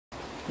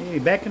Hey,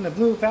 back in the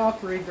Blue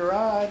Valkyrie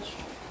garage.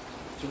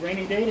 It's a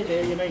rainy day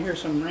today. You may hear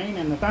some rain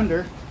and the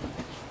thunder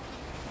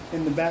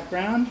in the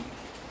background.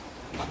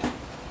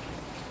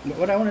 But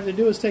what I wanted to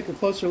do is take a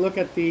closer look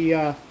at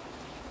the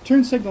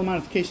turn signal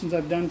modifications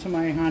I've done to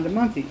my Honda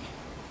Monkey.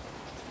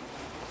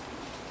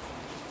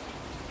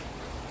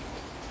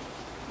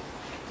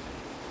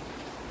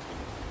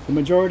 The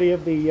majority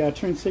of the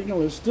turn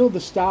signal is still the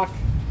stock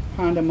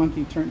Honda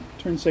Monkey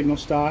turn signal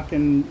stock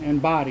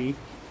and body.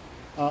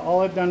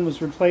 All I've done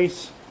was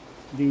replace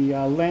the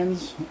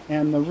lens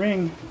and the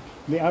ring,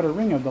 the outer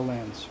ring of the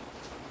lens.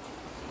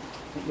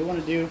 What you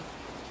want to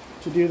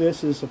do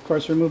this is, of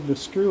course, remove the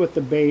screw at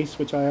the base,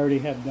 which I already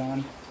had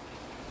done,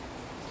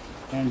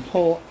 and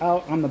pull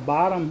out on the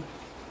bottom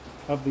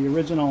of the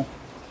original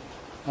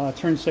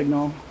turn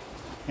signal,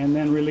 and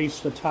then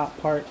release the top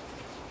part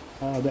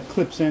that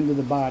clips into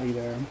the body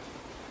there.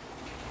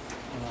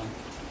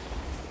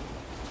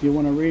 You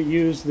want to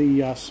reuse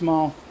the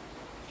small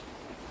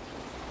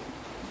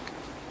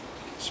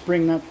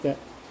spring nut that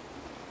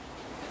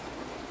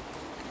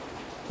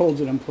holds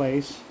it in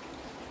place.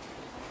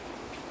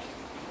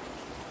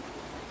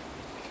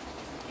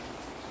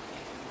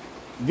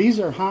 These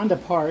are Honda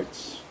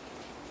parts.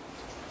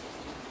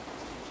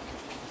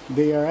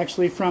 They are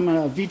actually from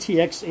a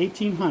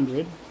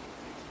VTX1800.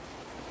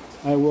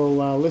 I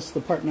will list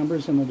the part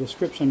numbers in the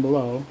description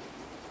below.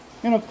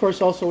 And of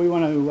course also we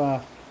want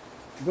to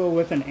go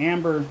with an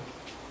amber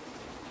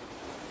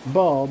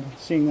bulb,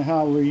 seeing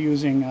how we're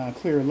using a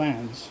clear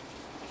lens.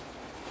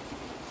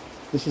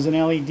 This is an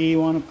LED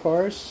one, of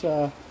course.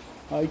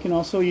 You can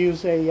also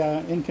use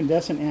a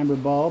incandescent amber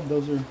bulb.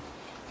 Those are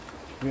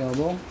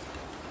available.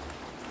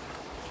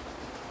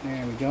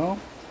 There we go.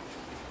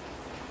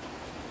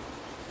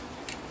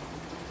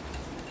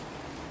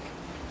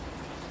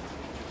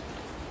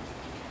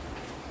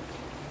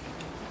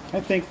 I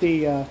think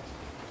the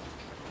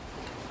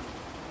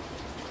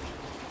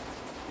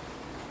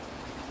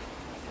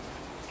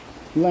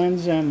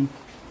lens and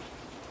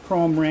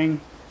chrome ring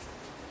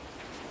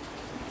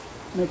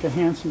make a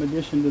handsome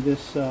addition to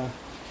this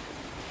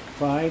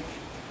bike.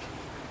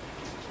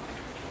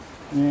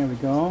 There we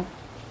go.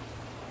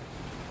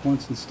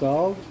 Once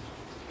installed,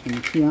 turn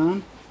the key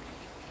on.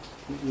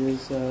 It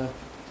is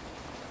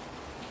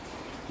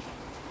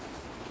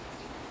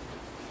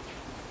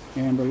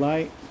amber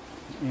light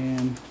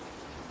and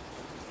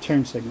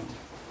turn signal.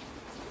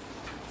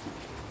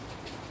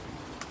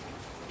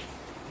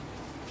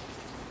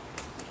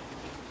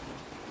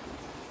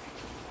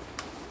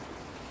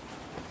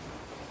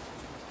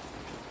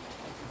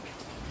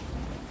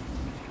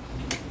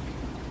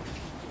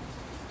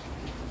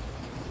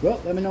 Well,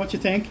 let me know what you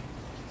think.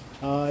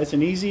 It's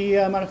an easy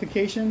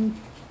modification.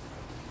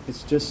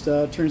 It's just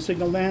a turn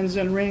signal lens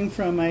and ring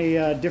from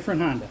a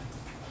different Honda.